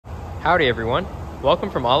Howdy everyone, welcome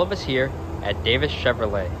from all of us here at Davis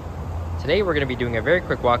Chevrolet. Today we're going to be doing a very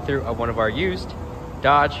quick walkthrough of one of our used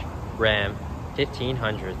Dodge Ram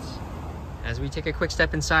 1500s. As we take a quick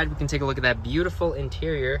step inside, we can take a look at that beautiful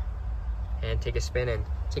interior and take a spin and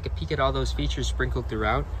take a peek at all those features sprinkled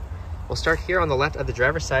throughout. We'll start here on the left of the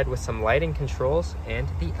driver's side with some lighting controls and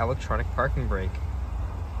the electronic parking brake.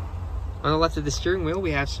 On the left of the steering wheel,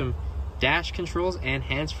 we have some dash controls and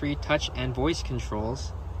hands-free touch and voice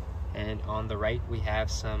controls. And on the right, we have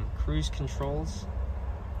some cruise controls.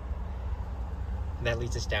 That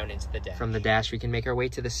leads us down into the dash. From the dash, we can make our way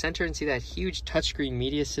to the center and see that huge touchscreen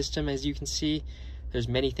media system. As you can see, there's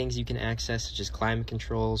many things you can access, such as climate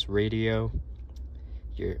controls, radio,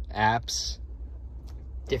 your apps,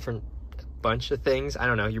 different bunch of things. I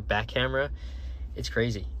don't know, your back camera. It's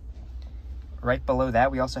crazy. Right below that,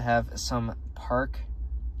 we also have some park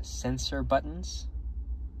sensor buttons.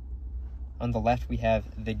 On the left, we have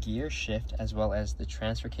the gear shift as well as the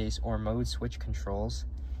transfer case or mode switch controls.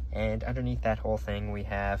 And underneath that whole thing, we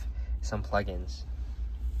have some plugins.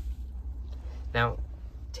 Now,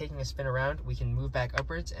 taking a spin around, we can move back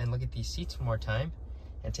upwards and look at these seats one more time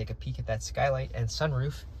and take a peek at that skylight and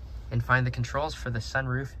sunroof and find the controls for the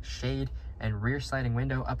sunroof, shade, and rear sliding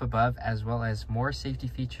window up above, as well as more safety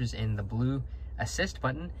features in the blue assist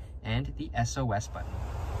button and the SOS button.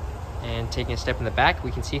 And taking a step in the back, we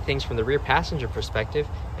can see things from the rear passenger perspective,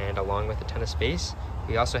 and along with a ton of space,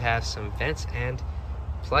 we also have some vents and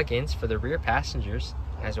plug-ins for the rear passengers,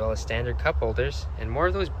 as well as standard cup holders and more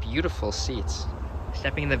of those beautiful seats.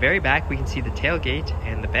 Stepping in the very back, we can see the tailgate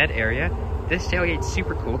and the bed area. This tailgate's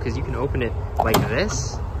super cool because you can open it like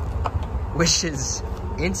this, which is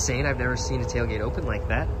insane. I've never seen a tailgate open like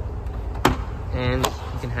that. And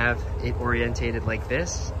you can have it orientated like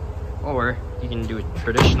this, or you can do it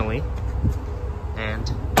traditionally and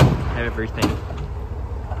have everything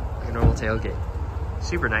like a normal tailgate.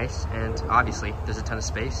 Super nice, and obviously there's a ton of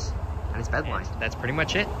space and it's bedline. That's pretty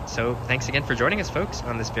much it. So thanks again for joining us, folks,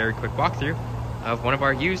 on this very quick walkthrough of one of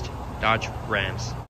our used Dodge Rams.